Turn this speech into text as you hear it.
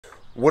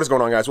What is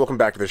going on, guys? Welcome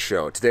back to the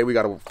show. Today we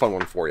got a fun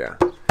one for you.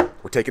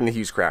 We're taking the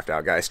Hughes craft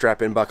out, guys.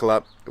 Strap in, buckle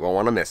up. You won't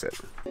want to miss it.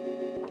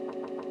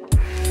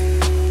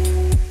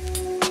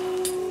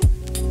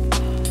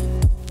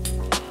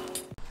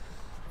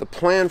 The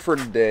plan for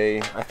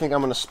today, I think I'm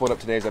going to split up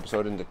today's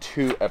episode into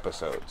 2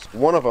 episodes.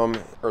 One of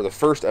them, or the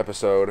first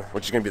episode,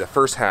 which is going to be the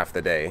first half of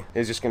the day,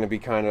 is just going to be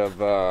kind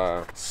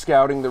of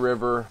scouting the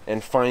river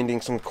and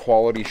finding some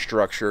quality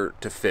structure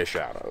to fish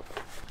out of.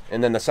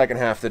 And then the second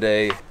half of the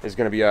day is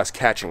going to be us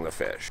catching the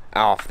fish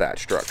off that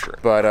structure.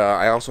 But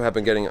I also have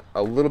been getting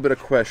a little bit of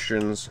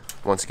questions,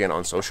 once again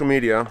on social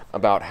media,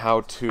 about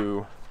how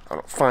to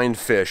find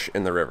fish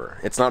in the river.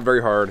 It's not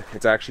very hard.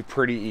 It's actually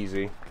pretty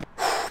easy.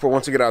 But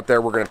once we get out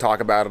there, we're going to talk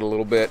about it a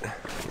little bit,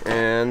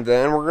 and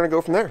then we're going to go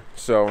from there.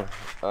 So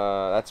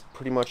that's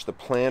pretty much the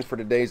plan for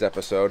today's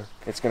episode.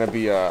 It's going to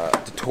be a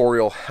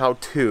tutorial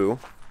how-to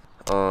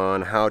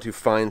on how to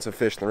find some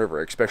fish in the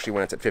river, especially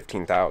when it's at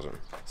 15,000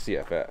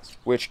 CFS,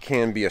 which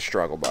can be a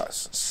struggle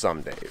bus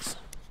some days.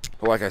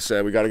 But like I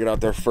said, we got to get out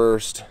there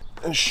first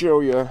and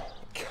show you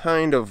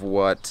kind of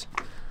what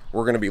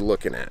we're going to be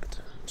looking at.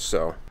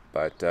 So,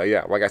 but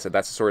yeah, like I said,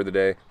 that's the story of the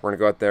day. We're going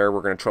to go out there,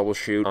 we're going to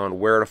troubleshoot on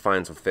where to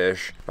find some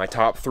fish. My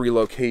top 3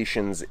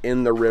 locations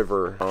in the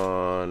river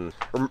on,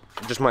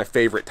 just my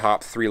favorite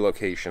top 3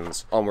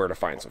 locations on where to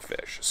find some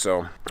fish.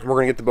 So we're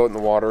going to get the boat in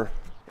the water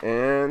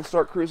and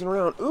start cruising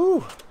around.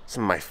 Ooh,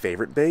 some of my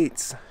favorite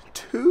baits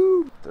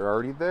too. They're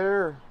already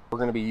there. We're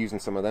going to be using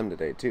some of them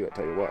today too, I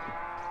tell you what.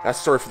 That's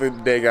the story for the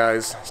day,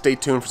 guys. Stay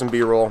tuned for some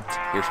B-roll.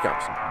 Here she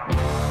comes.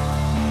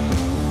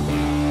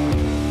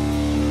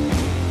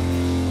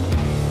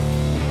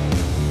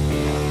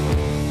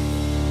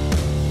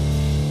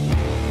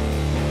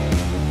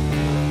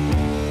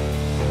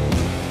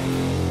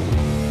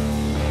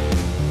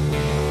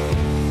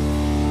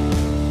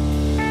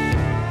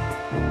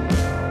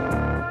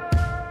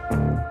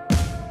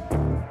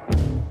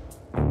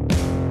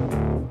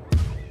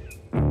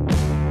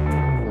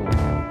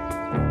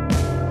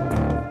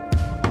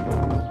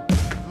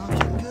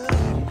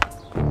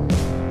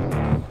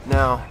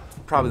 Now,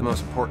 probably the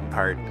most important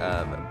part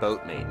of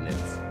boat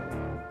maintenance,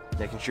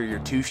 making sure your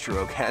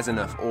 2-stroke has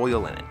enough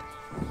oil in it.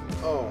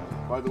 Oh,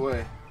 by the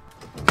way,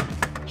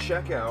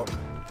 check out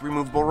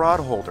removable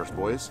rod holders,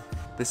 boys.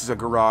 This is a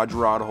garage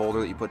rod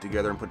holder that you put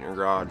together and put in your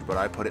garage, but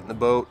I put it in the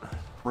boat.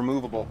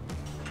 Removable.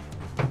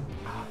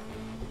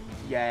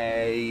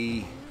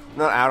 Yay.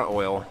 Not out of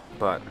oil,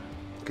 but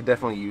could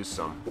definitely use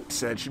some.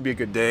 Said should be a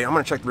good day. I'm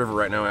gonna check the river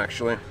right now,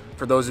 actually.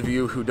 For those of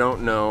you who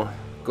don't know,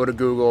 go to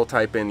Google,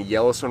 type in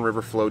Yellowstone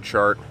River flow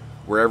chart,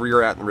 wherever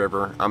you're at in the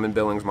river. I'm in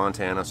Billings,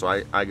 Montana, so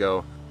I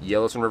go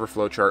Yellowstone River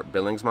flow chart,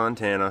 Billings,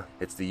 Montana.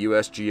 It's the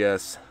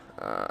USGS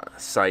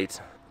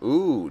site.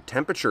 Ooh,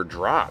 temperature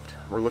dropped.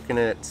 We're looking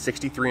at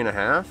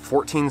 63.5,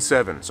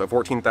 14.7, so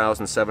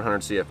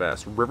 14,700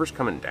 CFS. River's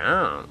coming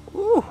down.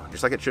 Ooh,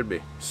 just like it should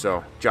be.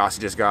 So, Jossie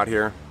just got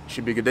here.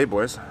 Should be a good day,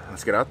 boys.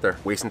 Let's get out there.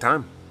 Wasting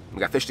time.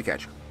 We got fish to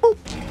catch. Woo.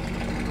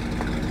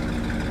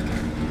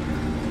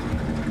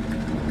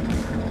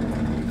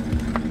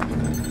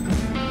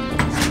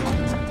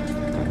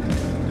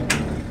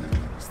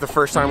 The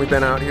first time we've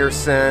been out here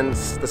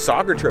since the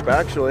soccer trip,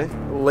 actually.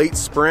 Late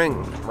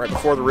spring, right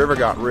before the river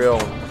got real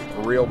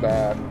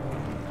bad.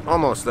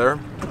 Almost there.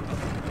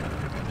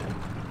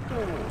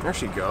 There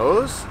she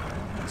goes.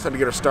 Just had to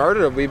get her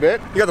started a wee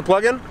bit. You got the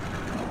plug in?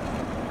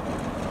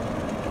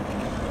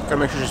 Gotta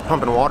make sure she's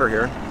pumping water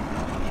here.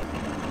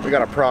 We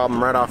got a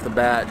problem right off the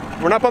bat.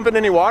 We're not pumping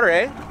any water,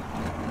 eh?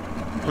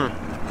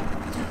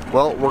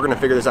 Well, we're gonna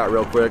figure this out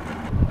real quick.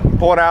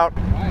 Pull it out.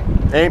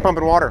 It ain't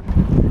pumping water.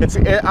 I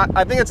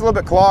think it's a little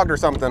bit clogged or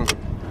something.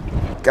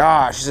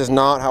 Gosh, this is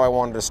not how I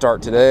wanted to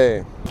start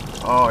today.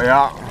 Oh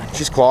yeah,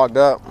 she's clogged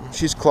up.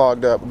 She's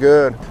clogged up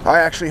good. I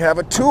actually have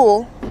a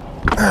tool.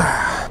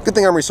 Good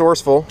thing I'm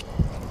resourceful.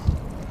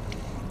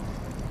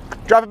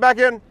 Drop it back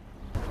in.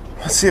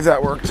 Let's see if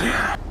that worked.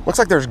 Looks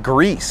like there's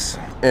grease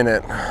in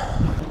it.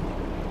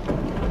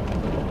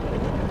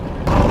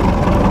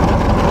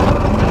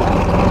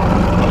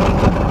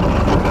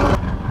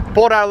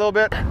 Pull it out a little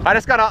bit. I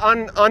just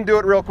gotta undo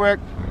it real quick.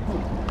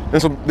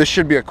 This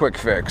should be a quick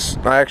fix.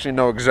 I actually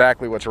know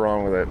exactly what's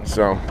wrong with it,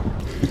 so.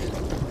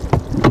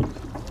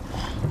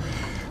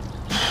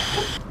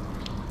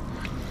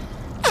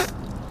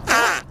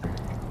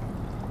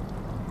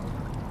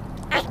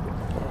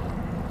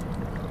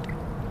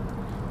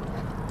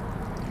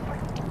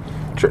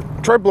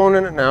 Try blowing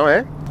in it now,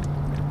 eh?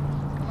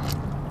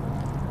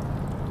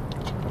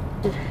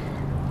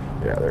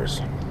 Yeah,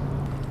 there's.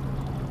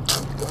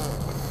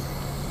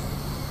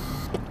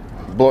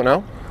 Blow it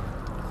now?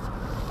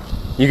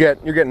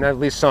 You're getting at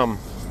least some.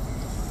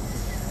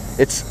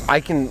 I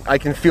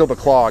can feel the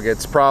clog.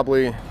 It's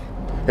probably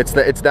it's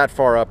that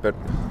far up it.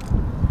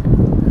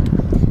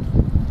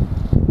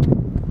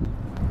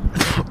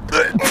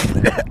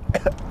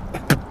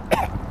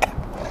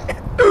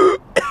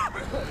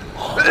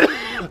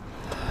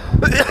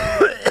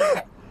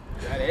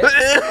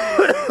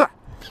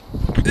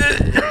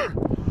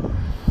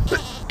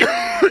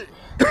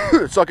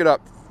 Suck it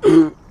up.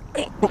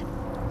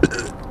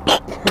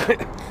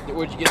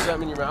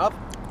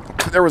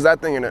 mouth? There was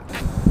that thing in it.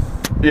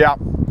 Yeah,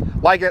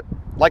 like it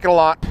a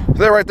lot. So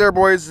that right there,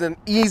 boys, is an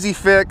easy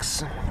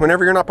fix.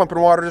 Whenever you're not pumping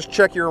water, just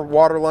check your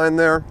water line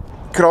there.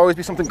 Could always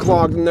be something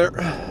clogged in there.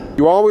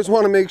 You always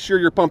want to make sure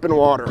you're pumping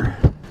water.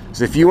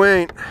 Because if you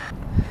ain't,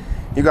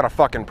 you got a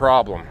fucking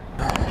problem.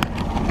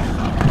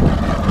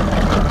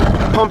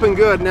 Pumping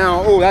good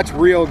now. Oh, that's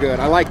real good.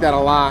 I like that a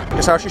lot.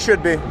 That's how she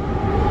should be.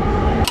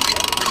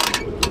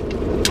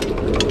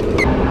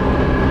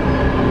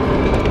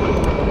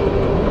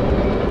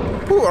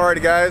 Ooh,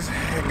 alrighty guys,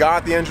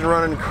 got the engine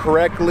running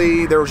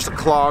correctly. There was just a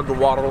clogged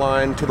water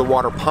line to the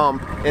water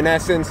pump. In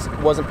essence,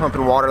 wasn't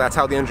pumping water. That's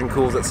how the engine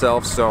cools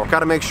itself. So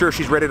gotta make sure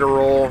she's ready to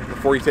roll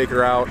before you take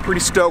her out.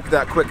 Pretty stoked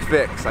that quick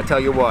fix, I tell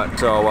you what.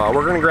 So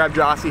we're gonna grab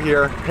Jossie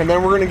here, and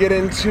then we're gonna get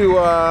into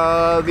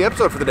the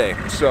episode for the day.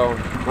 So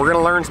we're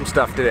gonna learn some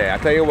stuff today. I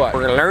tell you what,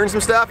 we're gonna learn some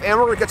stuff, and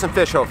we're gonna get some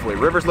fish hopefully.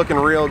 River's looking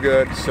real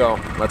good, so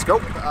let's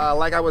go.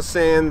 Like I was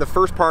saying, the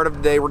first part of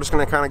the day, we're just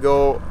gonna kind of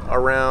go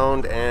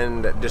around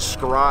and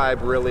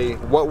describe really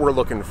what we're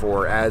looking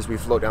for as we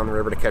float down the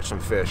river to catch some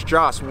fish.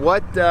 Joss,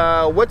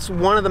 what's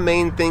one of the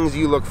main things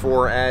you look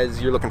for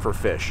as you're looking for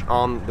fish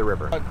on the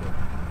river?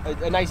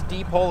 A nice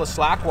deep hole of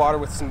slack water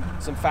with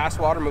some fast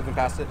water moving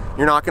past it.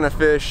 You're not gonna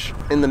fish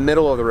in the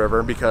middle of the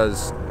river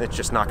because it's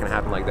just not gonna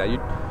happen like that.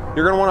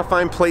 You're gonna wanna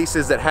find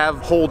places that have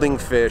holding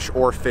fish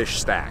or fish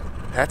stacked.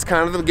 That's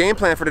kind of the game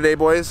plan for today,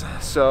 boys.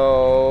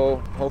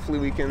 So hopefully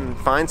we can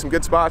find some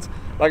good spots.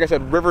 Like I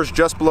said, river's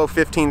just below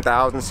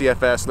 15,000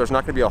 CFS, so there's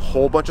not gonna be a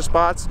whole bunch of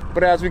spots.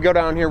 But as we go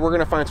down here, we're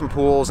gonna find some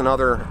pools and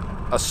other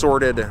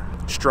assorted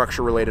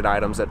structure-related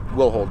items that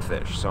will hold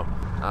fish. So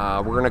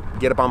we're gonna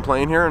get up on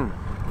plane here and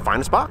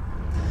find a spot.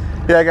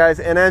 Yeah, guys,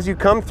 and as you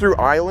come through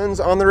islands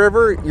on the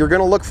river, you're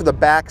gonna look for the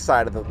back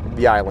side of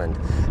the island.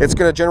 It's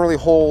gonna generally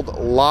hold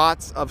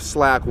lots of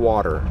slack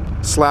water.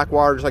 Slack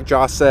water, just like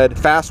Josh said,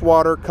 fast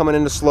water coming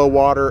into slow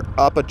water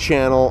up a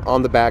channel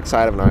on the back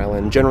side of an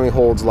island generally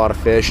holds a lot of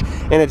fish,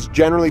 and it's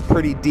generally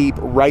pretty deep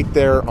right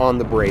there on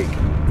the break.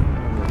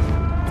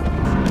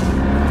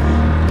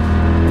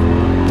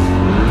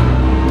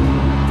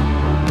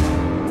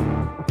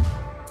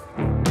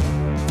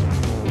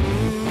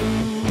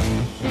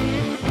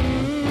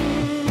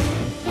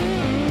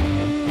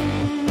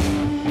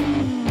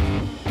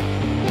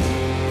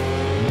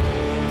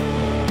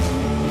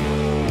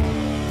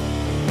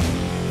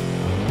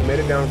 Made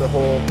it down to the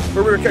hole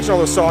where we were catching all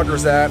those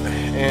saugers at,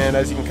 and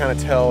as you can kind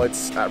of tell,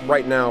 it's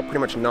right now pretty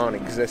much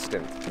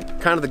non-existent.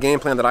 Kind of the game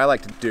plan that I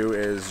like to do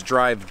is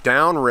drive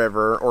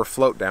downriver or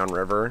float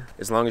downriver,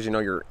 as long as you know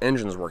your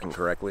engine's working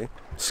correctly.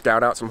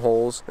 Scout out some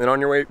holes, and on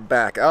your way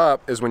back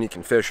up is when you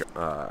can fish.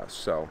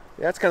 So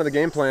yeah, that's kind of the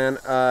game plan.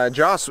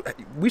 Josh,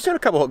 we've seen a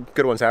couple of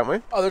good ones, haven't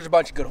we? Oh, there's a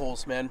bunch of good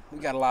holes, man. We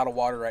got a lot of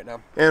water right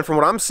now. And from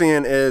what I'm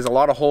seeing is a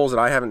lot of holes that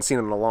I haven't seen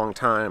in a long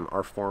time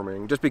are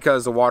forming, just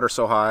because the water's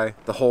so high.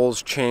 The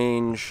holes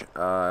change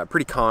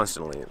pretty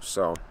constantly.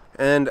 So,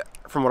 and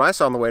from what I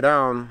saw on the way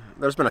down,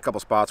 there's been a couple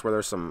spots where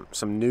there's some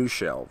new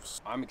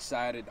shelves. I'm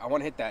excited. I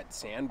want to hit that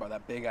sand by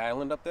that big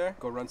island up there.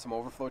 Go run some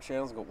overflow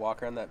channels and go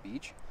walk around that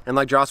beach. And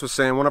like Josh was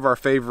saying, one of our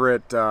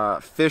favorite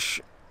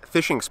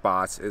fishing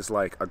spots is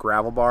like a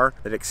gravel bar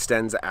that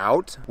extends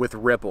out with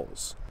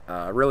ripples.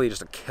 Really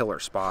just a killer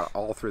spot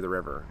all through the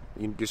river.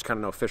 You just kind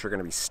of know fish are going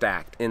to be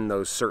stacked in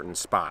those certain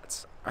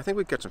spots. I think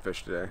we catch some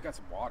fish today. We got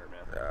some water,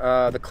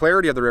 man. The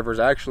clarity of the river is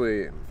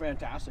actually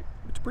fantastic.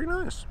 It's pretty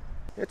nice.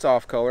 It's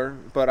off color,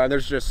 but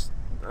there's just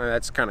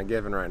that's kind of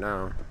given right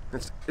now.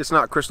 It's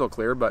not crystal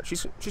clear, but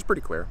she's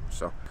pretty clear.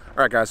 So, all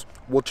right, guys,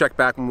 we'll check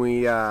back when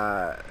we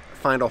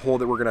find a hole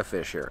that we're gonna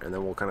fish here, and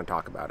then we'll kind of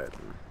talk about it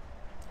and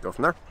go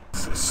from there.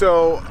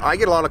 So I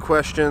get a lot of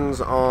questions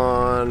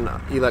on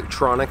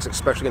electronics,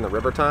 especially in the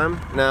river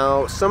time.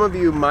 Now, some of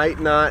you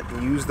might not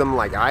use them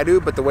like I do,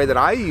 but the way that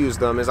I use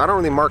them is I don't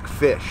really mark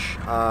fish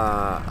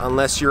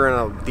unless you're in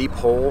a deep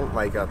hole,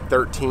 like a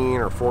 13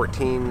 or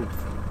 14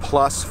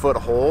 plus foot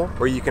hole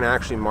where you can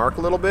actually mark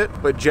a little bit.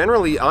 But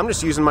generally, I'm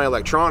just using my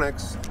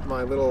electronics,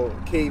 my little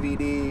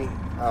KVD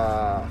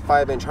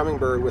 5-inch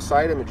Humminbird with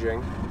side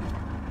imaging,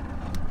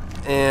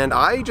 and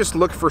I just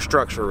look for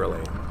structure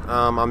really.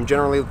 I'm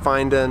generally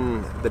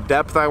finding the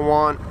depth I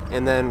want,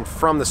 and then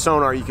from the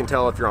sonar you can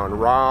tell if you're on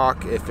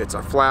rock, if it's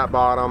a flat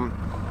bottom,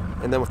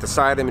 and then with the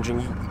side imaging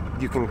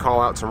you can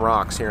call out some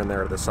rocks here and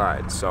there to the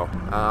side. So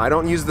I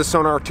don't use the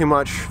sonar too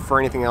much for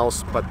anything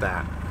else but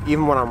that.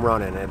 Even when I'm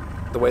running it,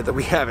 the way that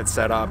we have it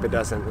set up, it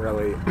doesn't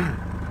really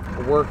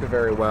work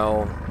very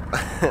well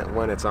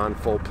when it's on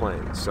full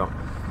plane. So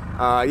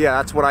yeah,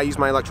 that's what I use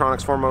my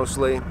electronics for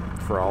mostly,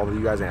 for all of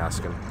you guys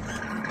asking.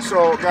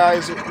 So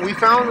guys, we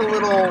found a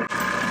little,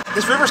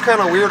 this river's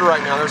kind of weird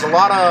right now. There's a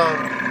lot of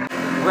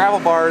gravel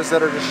bars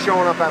that are just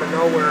showing up out of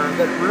nowhere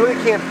that really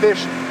can't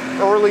fish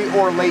early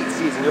or late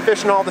season. You're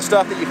fishing all the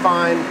stuff that you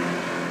find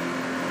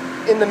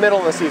in the middle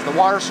of the season. The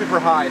water's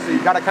super high, so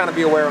you've got to kind of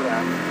be aware of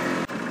that.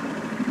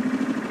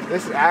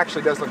 This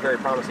actually does look very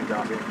promising,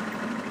 Jossie.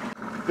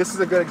 This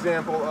is a good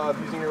example of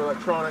using your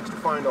electronics to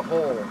find a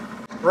hole.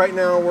 Right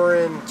now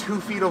we're in 2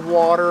 feet of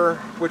water,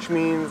 which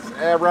means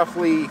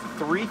roughly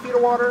 3 feet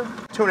of water,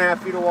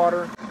 2.5 feet of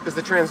water, because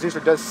the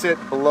transducer does sit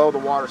below the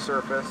water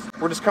surface.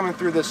 We're just coming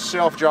through this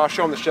shelf. Josh,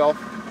 show them the shelf.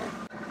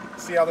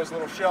 See how there's a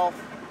little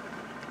shelf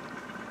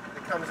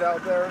that comes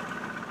out there?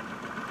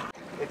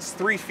 It's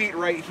 3 feet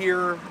right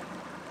here.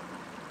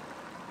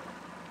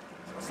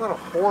 It's not a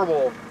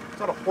horrible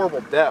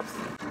depth.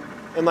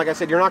 And like I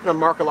said, you're not going to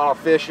mark a lot of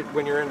fish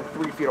when you're in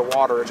 3 feet of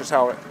water. It's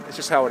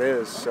just how it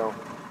is. So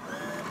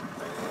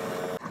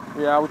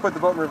yeah, we put the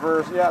boat in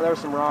reverse. Yeah, there's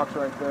some rocks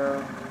right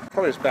there.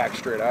 Probably just back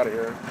straight out of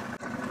here.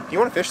 Do you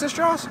want to fish this,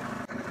 Joss?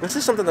 This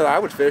is something that I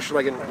would fish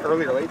like in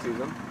early or late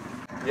season.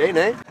 Yay,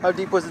 nay? How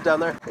deep was it down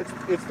there?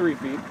 It's 3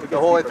 feet. The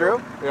whole way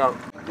through? Yeah.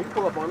 You can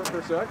pull up on it for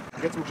a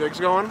sec. Get some jigs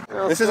going.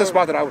 Yeah, this is a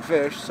spot that I would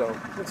fish, so.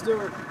 Let's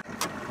do it.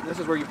 This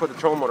is where you put the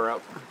trolling motor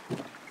out.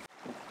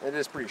 It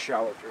is pretty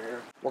shallow through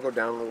here. We'll go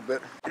down a little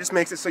bit. It just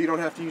makes it so you don't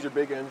have to use a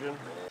big engine.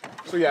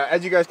 So yeah,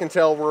 as you guys can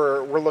tell,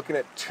 we're looking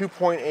at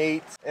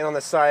 2.8, and on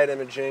the side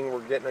imaging,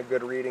 we're getting a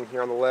good reading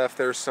here on the left.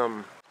 There's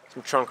some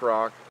chunk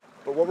rock.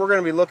 But what we're going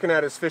to be looking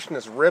at is fishing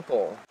this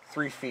ripple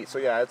 3 feet. So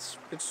yeah, it's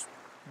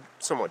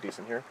somewhat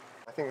decent here.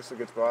 I think this is a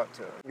good spot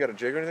to. You got a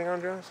jig or anything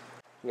on, Josh?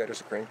 You got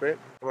just a crankbait?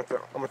 I'm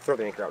gonna throw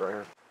the anchor out right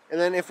here. And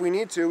then if we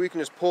need to, we can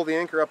just pull the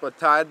anchor up a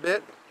tide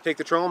bit, take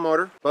the trolling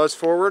motor, buzz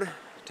forward,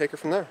 take her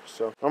from there.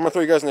 So I'm gonna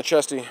throw you guys in the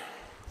chesty.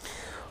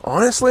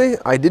 Honestly,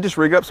 I did just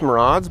rig up some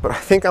rods, but I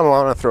think I'm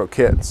gonna throw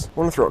kits. I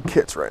wanna throw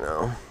kits right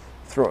now.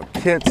 Throw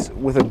kits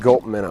with a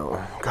gulp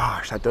minnow.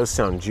 Gosh, that does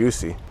sound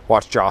juicy.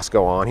 Watch Joss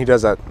go on. He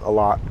does that a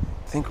lot.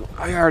 I think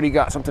I already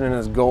got something in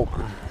his gulp.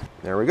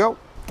 There we go.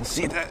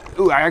 See that?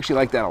 Ooh, I actually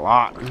like that a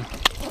lot.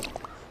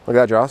 Look at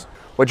that, Joss.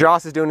 What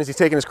Joss is doing is he's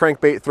taking his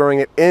crankbait, throwing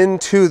it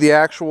into the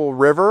actual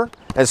river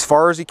as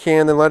far as he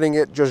can, then letting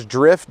it just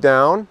drift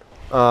down.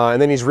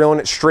 And then he's reeling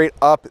it straight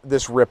up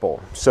this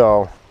ripple.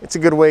 So it's a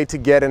good way to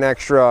get an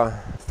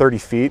extra 30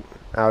 feet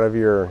out of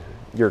your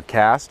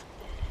cast.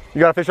 You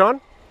got a fish on?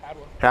 Had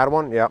one. Had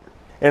one, yep.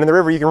 And in the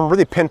river, you can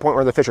really pinpoint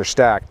where the fish are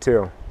stacked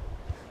too.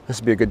 This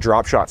would be a good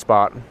drop shot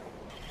spot.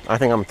 I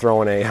think I'm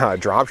throwing a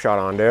drop shot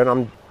on,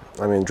 dude.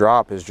 I mean,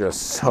 drop is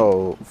just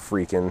so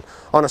freaking.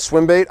 On a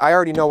swim bait, I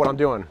already know what I'm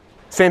doing.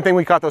 Same thing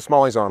we caught those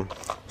smallies on.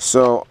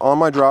 So on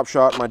my drop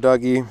shot, my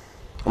Dougie,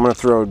 I'm gonna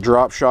throw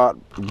drop shot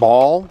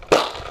ball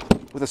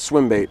with a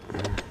swim bait.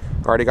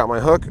 Already got my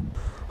hook.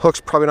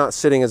 Hook's probably not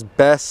sitting as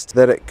best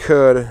that it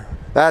could.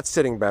 That's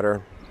sitting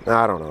better.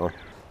 I don't know.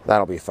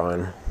 That'll be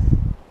fine.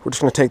 We're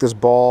just gonna take this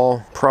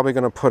ball, probably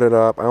gonna put it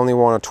up. I only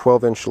want a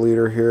 12-inch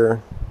leader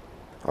here.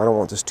 I don't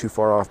want this too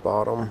far off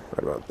bottom,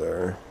 right about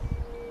there.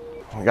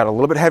 I got a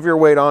little bit heavier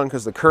weight on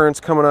because the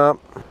current's coming up,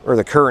 or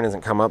the current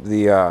isn't coming up,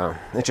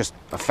 it's just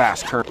a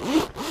fast current.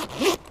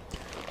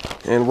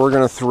 And we're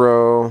gonna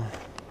throw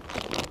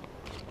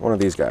one of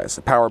these guys,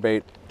 a power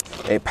bait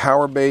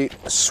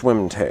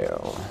swim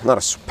tail. Not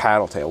a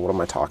paddle tail, what am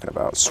I talking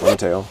about? Swim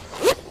tail.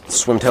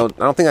 Swim tail,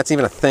 I don't think that's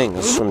even a thing,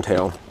 a swim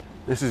tail.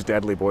 This is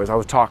deadly, boys. I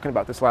was talking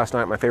about this last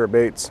night, my favorite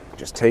baits.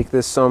 Just take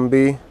this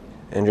sumbee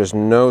and just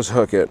nose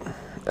hook it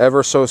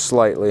ever so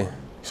slightly.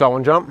 Saw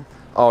one jump?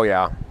 Oh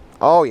yeah.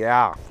 Oh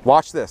yeah,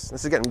 watch this.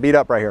 This is getting beat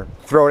up right here.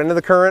 Throw it into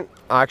the current.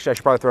 Actually, I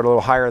should probably throw it a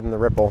little higher than the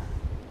ripple.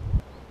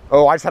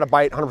 Oh, I just had a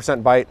bite,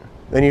 100% bite.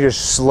 Then you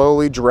just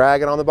slowly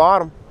drag it on the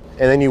bottom.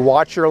 And then you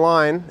watch your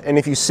line, and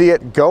if you see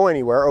it go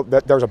anywhere, oh,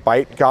 there's a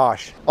bite,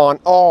 gosh.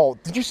 Oh,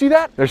 did you see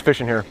that? There's fish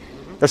in here.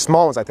 There's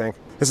small ones, I think.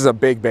 This is a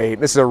big bait.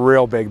 This is a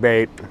real big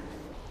bait.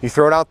 You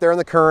throw it out there in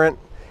the current,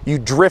 you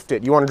drift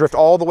it. You want to drift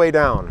all the way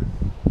down.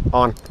 You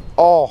want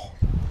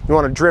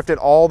to drift it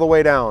all the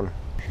way down.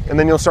 And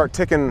then you'll start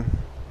ticking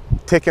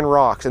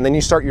rocks, and then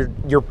you start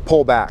your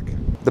pull back.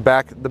 The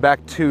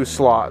back 2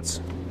 slots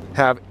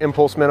have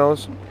impulse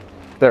minnows.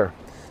 There,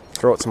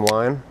 throw it some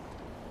line.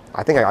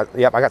 I think I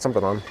got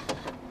something on.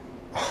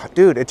 Oh,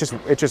 dude, it just,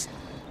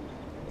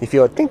 you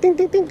feel it, ding, ding,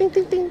 ding, ding, ding,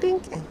 ding, ding,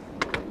 ding.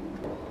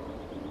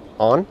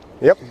 On,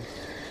 yep,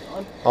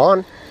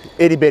 on,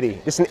 itty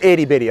bitty, just an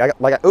itty bitty.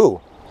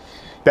 Ooh,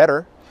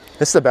 better.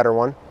 This is a better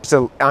one.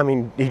 So, I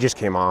mean, he just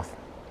came off.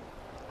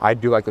 I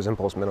do like those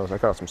impulse minnows. I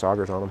caught some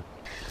saugers on them.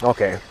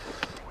 Okay.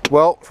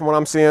 Well, from what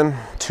I'm seeing,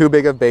 too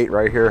big of bait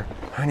right here.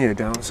 I need a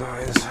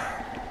downsize,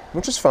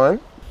 which is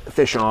fine.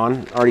 Fish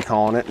on, already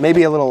calling it.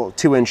 Maybe a little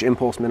 2-inch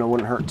impulse minnow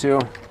wouldn't hurt too.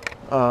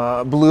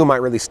 Blue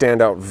might really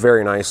stand out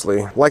very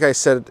nicely. Like I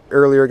said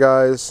earlier,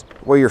 guys,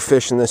 while you're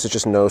fishing this, is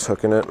just nose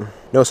hooking it.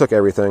 Nose hook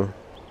everything.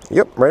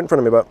 Yep, right in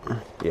front of me, but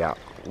yeah,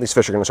 these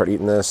fish are gonna start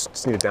eating this.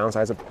 Just need to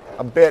downsize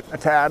a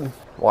tad.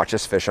 Watch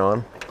this fish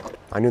on.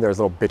 I knew there was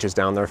little bitches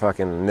down there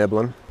fucking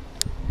nibbling.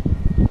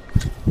 You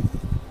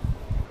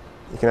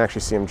can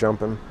actually see them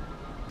jumping.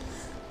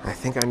 I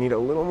think I need a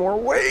little more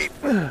weight.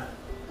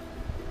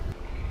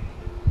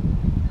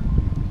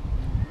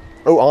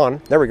 Oh,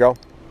 on. There we go.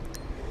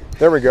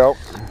 There we go.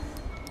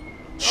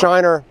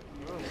 Shiner.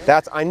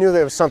 I knew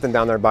there was something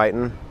down there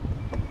biting.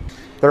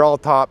 They're all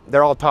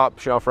top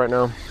shelf right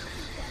now.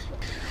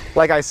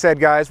 Like I said,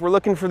 guys, we're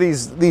looking for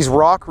these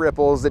rock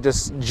ripples that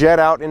just jet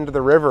out into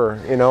the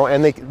river, you know,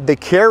 and they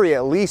carry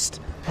at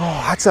least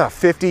Oh, that's a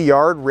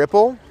 50-yard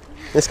ripple.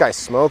 This guy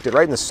smoked it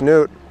right in the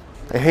snoot.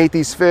 I hate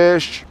these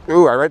fish.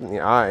 Ooh, right in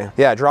the eye.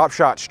 Yeah, drop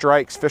shot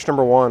strikes, fish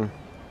number 1.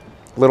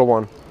 Little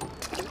one.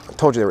 I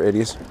told you they were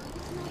idiots.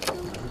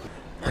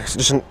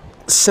 Just a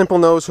simple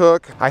nose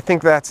hook. I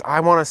think that's, I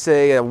want to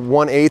say a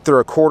 1/8 or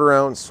a 1/4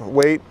 ounce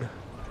weight.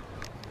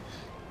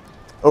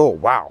 Oh,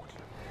 wow.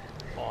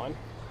 On?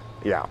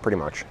 Yeah, pretty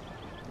much.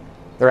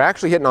 They're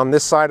actually hitting on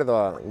this side of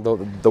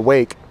the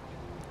wake,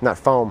 not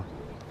foam.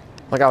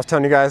 Like I was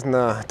telling you guys in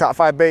the top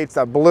 5 baits,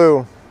 that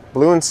blue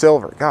and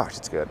silver. Gosh,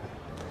 it's good.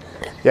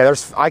 Yeah,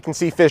 I can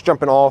see fish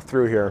jumping all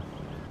through here.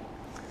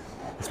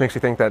 This makes me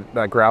think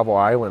that gravel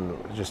island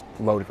is just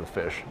loaded with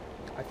fish.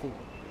 I think.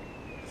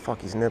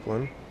 Fuck, he's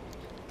nibbling.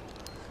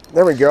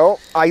 There we go.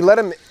 I let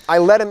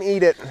him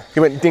eat it.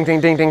 He went ding,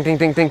 ding, ding, ding, ding,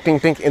 ding, ding, ding,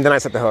 ding, and then I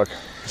set the hook.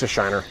 It's a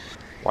shiner.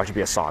 Watch it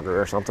be a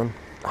sauger or something.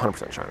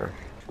 100% shiner.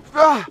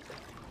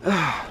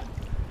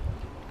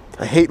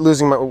 I hate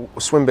losing my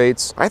swim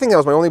baits. I think that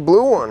was my only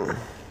blue one.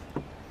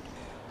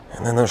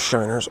 And then those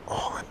shiners,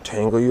 oh,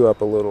 tangle you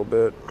up a little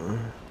bit.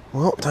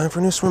 Well, time for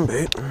a new swim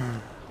bait.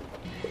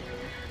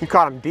 You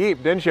caught them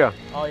deep, didn't you?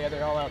 Oh yeah,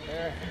 they're all out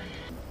there.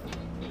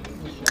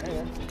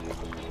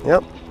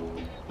 Yep.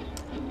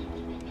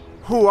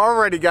 Whew,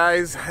 alrighty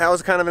guys, that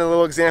was kind of a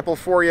little example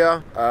for you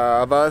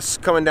of us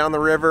coming down the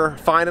river,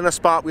 finding a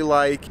spot we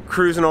like,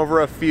 cruising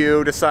over a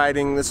few,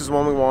 deciding this is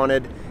one we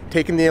wanted,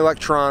 taking the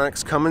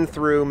electronics, coming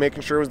through,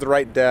 making sure it was the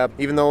right depth.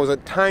 Even though it was a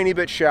tiny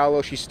bit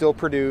shallow, she still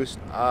produced.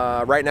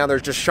 Right now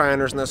there's just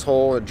shiners in this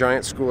hole, a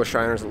giant school of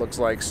shiners it looks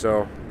like,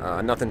 so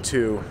nothing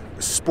too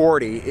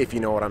sporty, if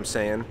you know what I'm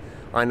saying.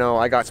 I know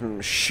I got some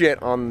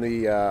shit on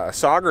the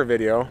sauger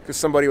video because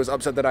somebody was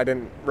upset that I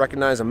didn't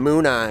recognize a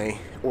moon eye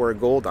or a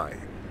gold eye.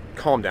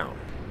 Calm down.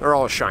 They're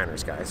all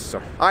shiners, guys.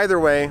 So either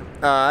way,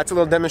 that's a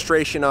little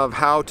demonstration of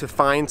how to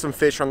find some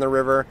fish on the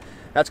river.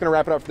 That's gonna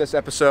wrap it up for this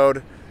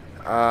episode.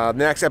 The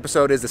next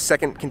episode is the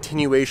second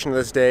continuation of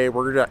this day.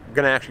 We're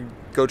gonna actually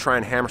go try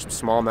and hammer some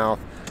smallmouth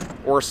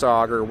or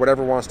sauger,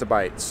 whatever wants to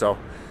bite. So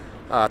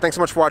thanks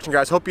so much for watching,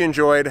 guys. Hope you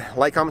enjoyed.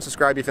 Like, comment,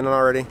 subscribe if you haven't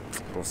already.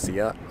 We'll see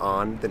ya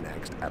on the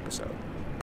next episode.